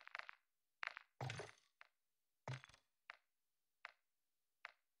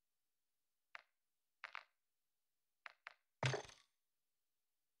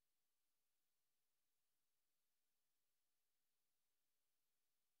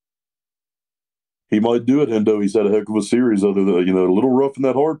 He might do it, Hendo. He's had a heck of a series, other than, a little rough in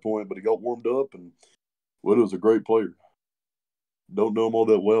that hard point, but he got warmed up, and Wood was a great player. Don't know him all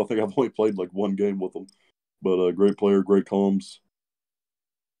that well. I think I've only played like one game with him, but a great player, great comms.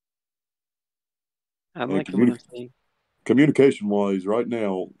 I'm liking what I'm seeing. Communication-wise, right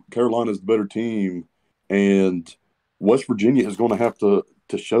now, Carolina's the better team, and West Virginia is going to have to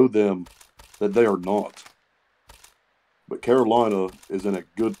show them that they are not. But Carolina is in a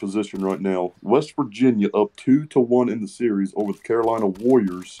good position right now. West Virginia up 2-1 in the series over the Carolina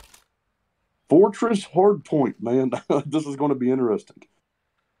Warriors. Fortress Hardpoint, man. This is going to be interesting.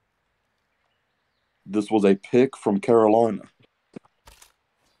 This was a pick from Carolina.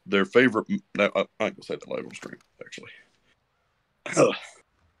 Their favorite. I ain't gonna say that live on stream, actually.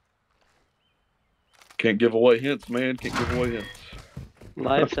 Can't give away hints, man. Can't give away hints.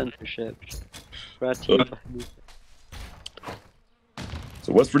 Live censorship. Brought to you by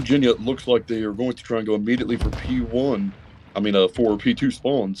So West Virginia looks like they are going to try and go immediately for P1. For P2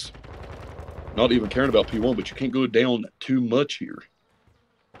 spawns. Not even caring about P1, but you can't go down too much here.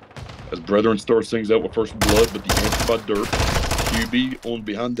 As Brethren starts things out with first blood, but the answer by Dirt. QB on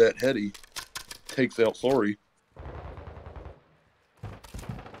behind that heady takes out Sorry.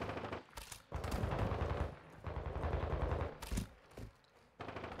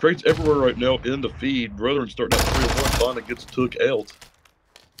 Trades everywhere right now in the feed. Brethren starting at 3-1. Finally gets took out.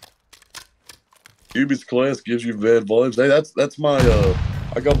 QB's class gives you bad vibes. Hey, that's my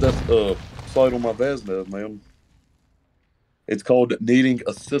I got that site on my Vasnev, man. It's called Needing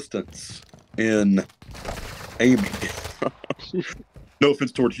Assistance in Aiming. No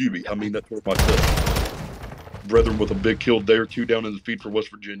offense toward Hubie. I mean that toward myself. Brethren with a big kill there. 2 down in the feed for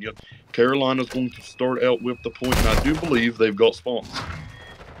West Virginia. Carolina's going to start out with the point, and I do believe they've got spawns.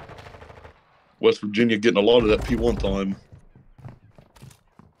 West Virginia getting a lot of that P1 time.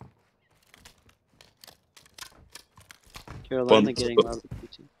 Carolina Fun. getting a lot of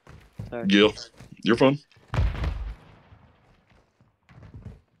P2. Sorry. Yeah, you're fun.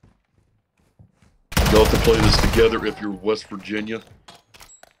 You'll have to play this together if you're West Virginia.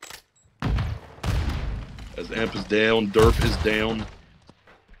 As Amp is down, Derp is down.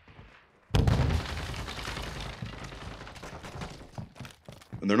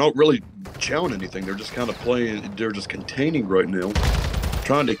 And they're not really chowing anything. They're just kind of playing. They're just containing right now.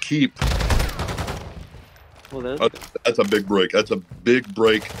 Trying to keep. Well, that's a big break. That's a big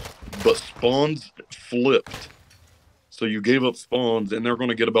break. But spawns flipped. So you gave up spawns, and they're going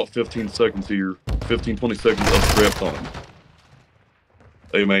to get about 15 seconds here. 15, 20 seconds of scrap time.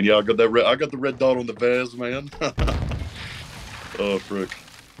 Hey, man, yeah, I got the red dot on the Vaz, man. Oh, frick.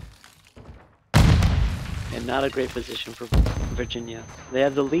 and not a great position for Virginia. They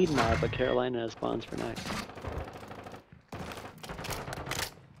have the lead now, but Carolina has spawns for next.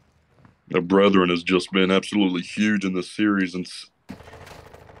 The Brethren has just been absolutely huge in this series, and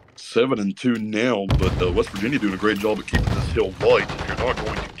 7-2 now, but West Virginia doing a great job at keeping this hill light. If you're not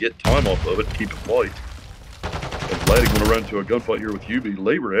going to get time off of it, keep it light. And Vladdy going to run to a gunfight here with Hubie.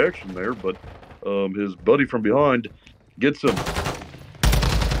 Late reaction there, but his buddy from behind gets him.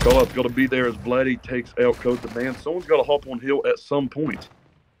 Call-out's got to be there as Vladdy takes out Code the Man. Someone's got to hop on hill at some point.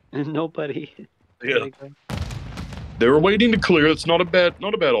 Nobody. Yeah. They were waiting to clear. It's not a bad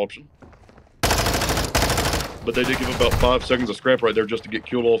option. But they did give him about 5 seconds of scrap right there just to get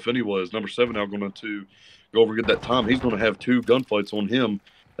killed off anyways. Number 7 now going to go over and get that time. He's going to have 2 gunfights on him.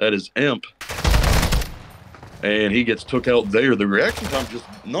 That is Imp. And he gets took out there. The reaction time just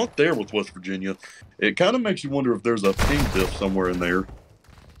not there with West Virginia. It kind of makes you wonder if there's a ping diff somewhere in there.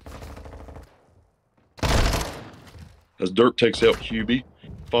 As Dirk takes out Hubie.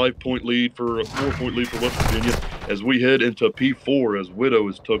 4-point lead for West Virginia. As we head into P4 as Widow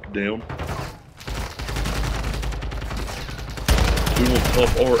is took down.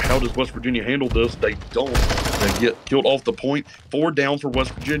 Tough art. How does West Virginia handle this? They don't. They get killed off the point. 4 down for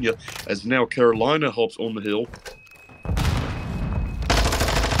West Virginia as now Carolina hops on the hill.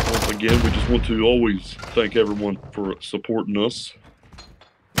 Once again, we just want to always thank everyone for supporting us.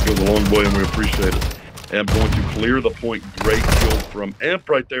 It goes a long way and we appreciate it. Amp going to clear the point. Great kill from Amp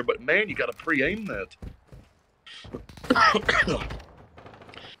right there, but man, you got to pre-aim that.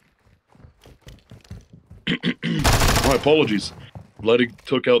 My apologies. Vladdy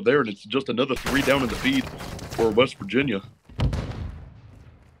took out there, and it's just another 3 down in the feed for West Virginia.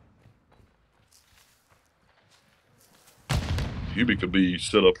 Hubie could be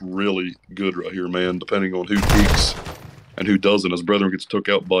set up really good right here, man, depending on who peeks and who doesn't, as Brethren gets took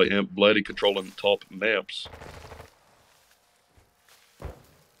out by Imp. Vladdy controlling the top maps.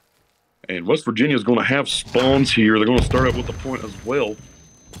 And West Virginia is going to have spawns here. They're going to start out with the point as well.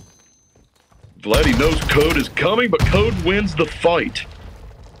 Vladdy knows Code is coming, but Code wins the fight.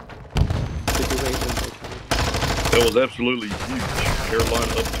 That was absolutely huge.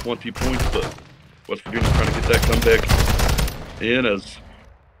 Carolina up 20 points, but West Virginia trying to get that comeback in as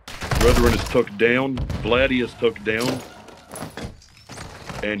Brethren is took down. Vladdy is took down.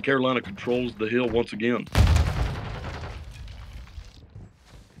 And Carolina controls the hill once again.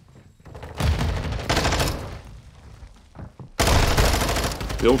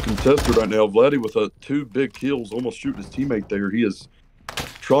 Ill contested right now. Vladdy with 2 big kills, almost shooting his teammate there. He is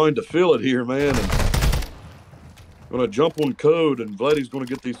trying to fill it here, man. And Gonna jump on Code, and Vladdy's gonna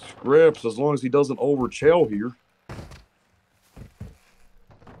get these scraps as long as he doesn't over-chow here.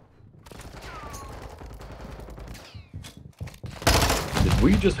 Did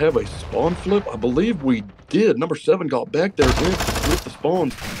we just have a spawn flip? I believe we did. Number 7 got back there and flipped the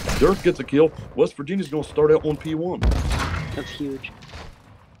spawns. Derp gets a kill. West Virginia's gonna start out on P1. That's huge.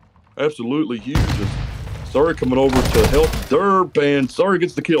 Absolutely huge. Sorry coming over to help Derp, and Sorry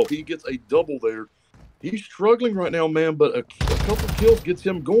gets the kill. He gets a double there. He's struggling right now, man, but a couple kills gets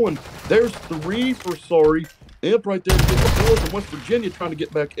him going. There's 3 for Sorry. Imp right there to get the kills, and West Virginia trying to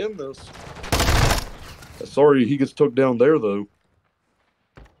get back in this. Sorry, he gets took down there, though.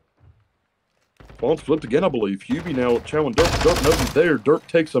 Spawns flipped again, I believe. Hubie now chowing Derp. Derp knows he's there. Derp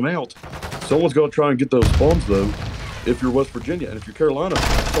takes him out. Someone's got to try and get those spawns, though, if you're West Virginia. And if you're Carolina,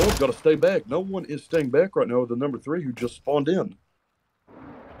 someone's got to stay back. No one is staying back right now with the number 3 who just spawned in.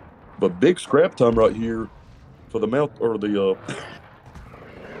 But big scrap time right here for the Mount, or the, almost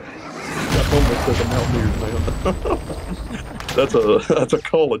said the Mountaineers, man. that's a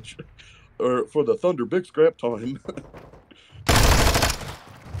college. Or for the Thunder, big scrap time.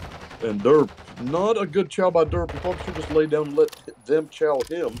 And Derp, not a good chow by Derp. He probably should just lay down and let them chow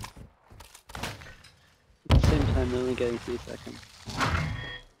him. At the same time, they're only getting 3 seconds.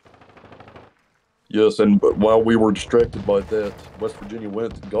 Yes, and while we were distracted by that, West Virginia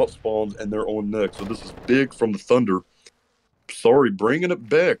went and got spawns, and they're on next. So this is big from the Thunder. Sorry, bringing it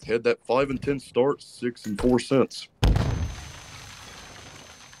back. Had that 5 and 10 start, 6 and 4 cents.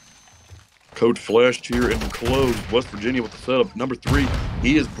 Code flashed here and closed. West Virginia with the setup. Number 3,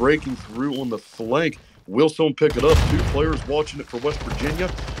 he is breaking through on the flank. Will someone pick it up? 2 players watching it for West Virginia.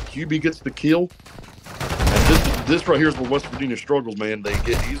 QB gets the kill. And this right here is where West Virginia struggles, man. They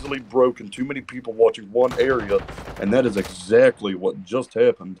get easily broken. Too many people watching one area, and that is exactly what just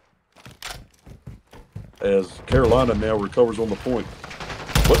happened. As Carolina now recovers on the point.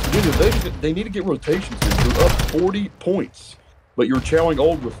 West Virginia, they need to get rotations here. You're up 40 points. But you're chowing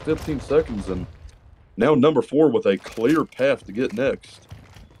old with 15 seconds, and now number 4 with a clear path to get next.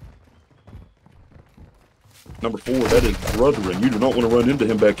 Number 4, that is Brothering. You do not want to run into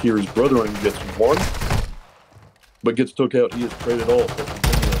him back here. His Brothering gets 1, but gets took out. He is traded off.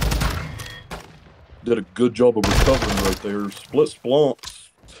 Did a good job of recovering right there. Split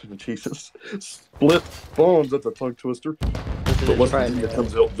spawns. Jesus. Split spawns. That's a tongue twister. But West Virginia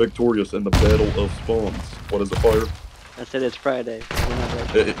comes out victorious in the Battle of Spawns. What is it, Fire? I said it's Friday. We're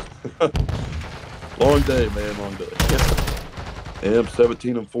not ready. Long day, man, long day. Am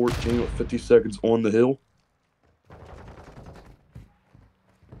 17 and 14 with 50 seconds on the hill.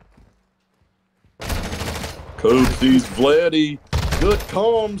 Code sees Vladdy. Good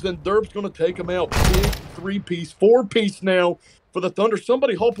comms, and Derp's going to take him out. Big 3-piece, 4-piece now for the Thunder.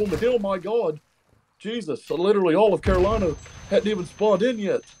 Somebody hop on the hill, my God. Jesus, so literally all of Carolina hadn't even spawned in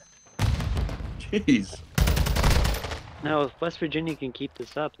yet. Jeez. Now, if West Virginia can keep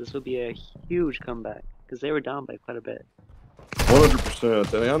this up, this will be a huge comeback, because they were down by quite a bit.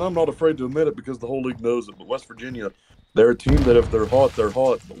 100%. And I'm not afraid to admit it because the whole league knows it. But West Virginia, they're a team that if they're hot, they're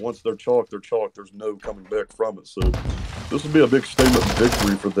hot. But once they're chalk, they're chalk. There's no coming back from it. So this will be a big statement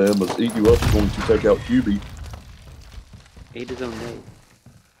victory for them as Eat You Up is going to take out Hubie. Ate his own name.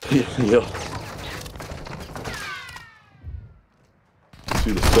 Yeah.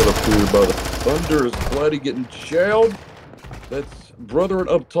 See the setup here by the Thunder. Is Vladdy getting chowed? That's Brothering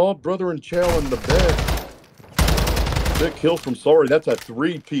up top, Brothering chow in the back. Big kill from Sorry. That's a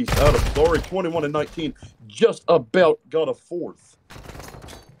 3-piece out of Sorry. 21 and 19. Just about got a 4th.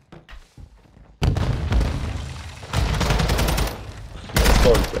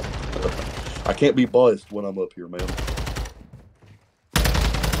 Sorry, I can't be biased when I'm up here, man.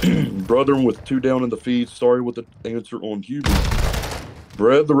 Brothering with 2 down in the feed. Sorry with the answer on Hubie.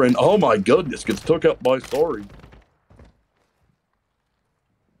 Brethren, oh my goodness, gets took out by Sorry.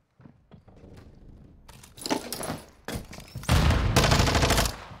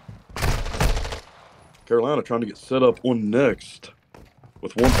 Carolina trying to get set up on next.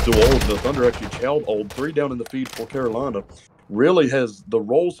 With 1 still old. The Thunder actually chowed old. 3 down in the feed for Carolina. Really the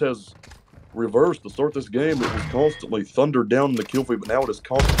roles has reversed to start this game. It was constantly Thunder down in the kill feed, but now it is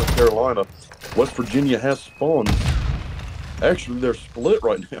constantly Carolina. West Virginia has spawned. Actually, they're split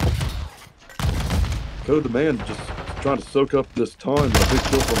right now. Code the Man just trying to soak up this time. A big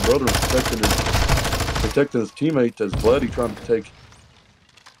kill from Brother protecting his teammate as Vladdy trying to take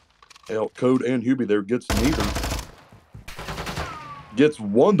out Code and Hubie there. Gets neither. Gets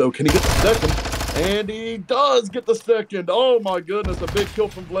 1 though. Can he get the second? And he does get the second. Oh my goodness, a big kill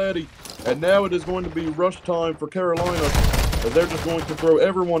from Vladdy. And now it is going to be rush time for Carolina. As they're just going to throw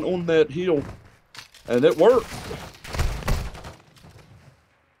everyone on that hill. And it worked.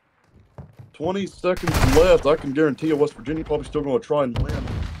 20 seconds left. I can guarantee you West Virginia probably still going to try and win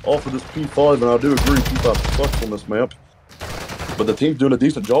off of this P5, and I do agree P5 sucks on this map. But the team's doing a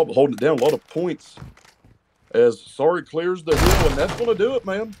decent job of holding it down. A lot of points as Sorry clears the hill, and that's going to do it,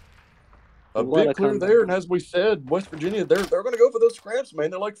 man. A big clear there, and as we said, West Virginia, they're going to go for those scraps,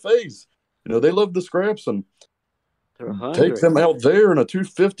 man. They're like FaZe. You know, they love the scraps, and take them out there in a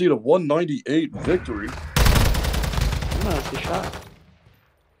 250 to 198 victory. I'm honestly shocked.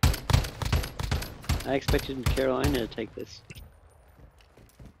 I expected Carolina to take this.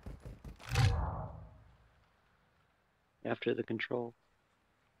 After the control.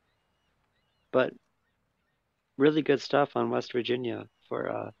 But really good stuff on West Virginia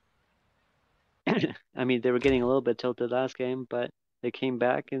for I mean, they were getting a little bit tilted last game, but they came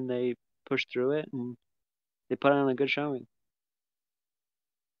back and they pushed through it and they put on a good showing.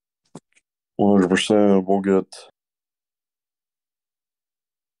 100%. We'll get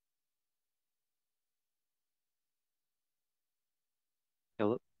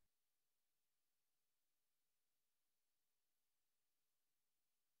Philip.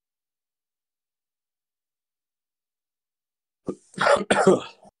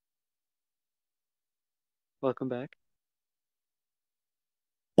 Welcome back.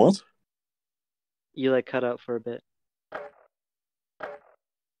 What? You like cut out for a bit.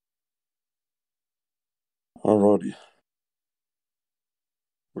 Alrighty.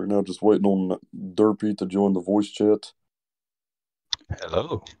 We're now just waiting on Derpy to join the voice chat.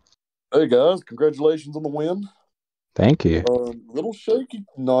 Hello. Hey guys, congratulations on the win. Thank you. Little shaky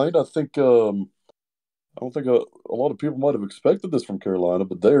tonight. I think I don't think a lot of people might have expected this from Carolina,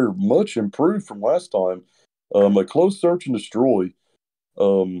 but they're much improved from last time. A close search and destroy.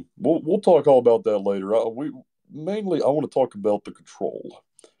 We'll talk all about that later. I want to talk about the control.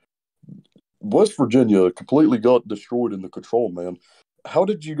 West Virginia completely got destroyed in the control, man. How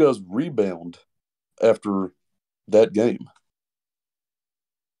did you guys rebound after that game?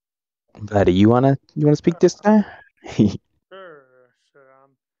 Vladdy, you wanna speak this time? Sure.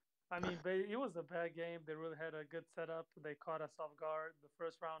 I mean, it was a bad game. They really had a good setup. They caught us off guard the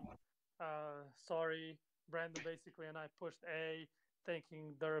first round. Sorry, Brandon basically and I pushed A,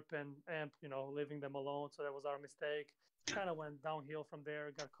 thinking Derp and Amp, leaving them alone. So that was our mistake. Kind of went downhill from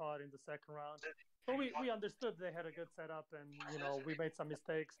there. Got caught in the second round. But we understood they had a good setup, and we made some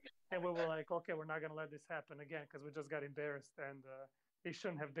mistakes, and we were like, okay, we're not gonna let this happen again because we just got embarrassed, and it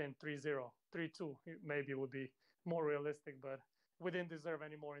shouldn't have been 3-0, 3-2. Maybe would be more realistic, but we didn't deserve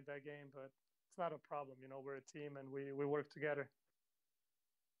any more in that game. But it's not a problem, we're a team and we work together.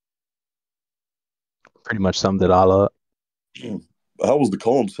 Pretty much summed it all up. How was the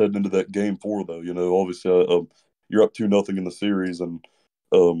comms heading into that game 4 though? Obviously you're up 2-0 in the series, and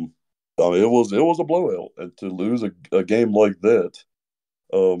I mean, it was a blowout, and to lose a game like that,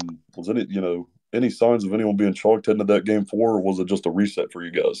 was any signs of anyone being chalked heading into that game 4, or was it just a reset for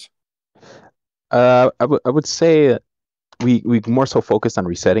you guys? I would say we more so focused on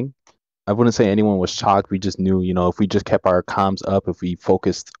resetting. I wouldn't say anyone was shocked. We just knew, if we just kept our comms up, if we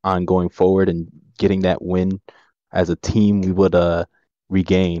focused on going forward and getting that win as a team, we would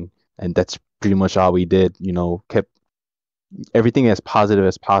regain, and that's pretty much all we did. Kept everything as positive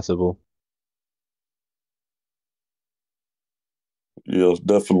as possible. Yes,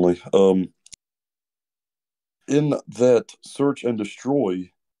 definitely. In that search and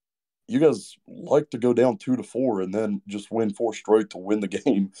destroy, you guys like to go down 2-4 and then just win 4 straight to win the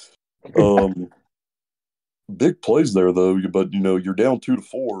game. Big plays there though, but you're down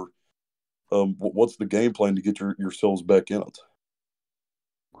 2-4. What's the game plan to get yourselves back in it?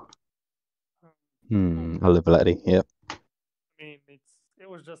 I live Vladdy. Yep. I mean, it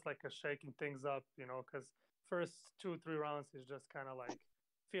was just like a shaking things up, because first 2-3 rounds is just kind of like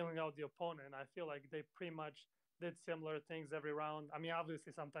feeling out the opponent. I feel like they pretty much did similar things every round. I mean,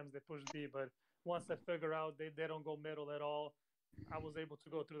 obviously sometimes they push B, but once they figure out they don't go middle at all, I was able to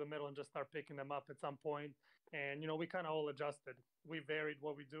go through the middle and just start picking them up at some point. And, we kind of all adjusted. We varied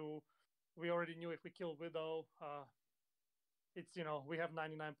what we do. We already knew if we kill Widow, it's, we have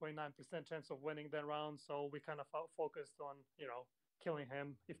 99.9% chance of winning that round. So we kind of focused on, killing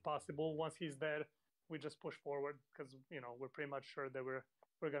him if possible. Once he's dead, we just push forward because, we're pretty much sure that we're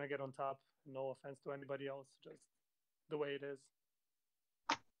going to get on top. No offense to anybody else, just the way it is.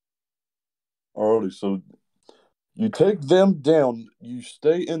 Alrighty, so you take them down, you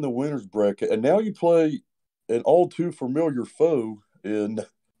stay in the winner's bracket, and now you play an all too familiar foe in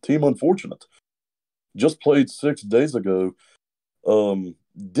Team Unfortunate. Just played 6 days ago.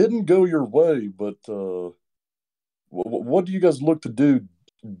 Didn't go your way, but what do you guys look to do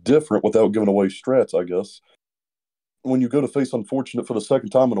different without giving away strats, I guess, when you go to face Unfortunate for the second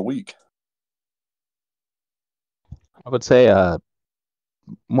time in a week? I would say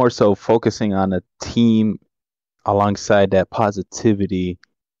more so focusing on a team alongside that positivity,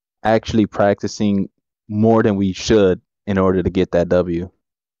 actually practicing more than we should in order to get that W.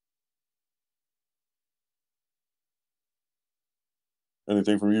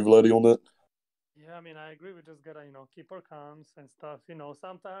 Anything from you, Vladdy, on that? Yeah, I mean, I agree. We just gotta, keep our calms and stuff.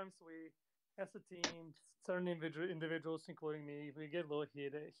 Sometimes we, as a team, certain individuals, including me, we get a little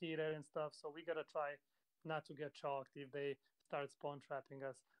heated and stuff. So we gotta try not to get chalked if they start spawn trapping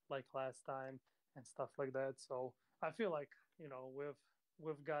us like last time and stuff like that. So I feel like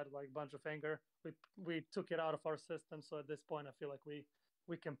we've got like a bunch of anger. We took it out of our system. So at this point, I feel like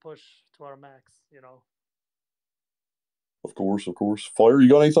we can push to our max. Of course, of course. Fire, you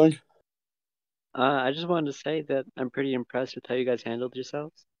got anything? I just wanted to say that I'm pretty impressed with how you guys handled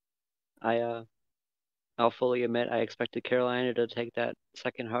yourselves. I'll fully admit I expected Carolina to take that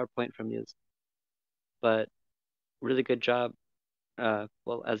second hard point from you, but really good job.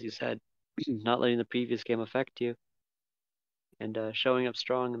 Well, as you said, not letting the previous game affect you and showing up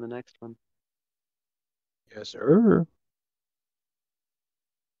strong in the next one. Yes, sir.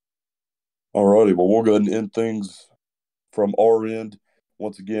 Alrighty, well, we'll go ahead and end things from our end.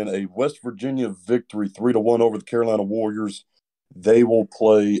 Once again, a West Virginia victory 3-1 over the Carolina Warriors. They will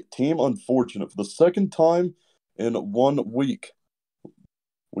play Team Unfortunate for the second time in 1 week.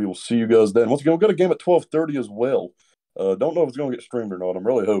 We will see you guys then. Once again, we've got a game at 12:30 as well. Don't know if it's going to get streamed or not. I'm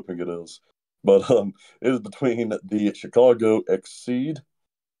really hoping it is. But it is between the Chicago Exceed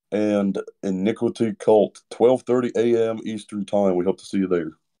and Iniquity Cult, 12:30 a.m. Eastern Time. We hope to see you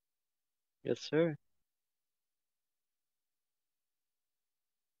there. Yes, sir.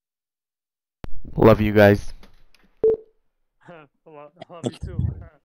 Love you guys. I love you too.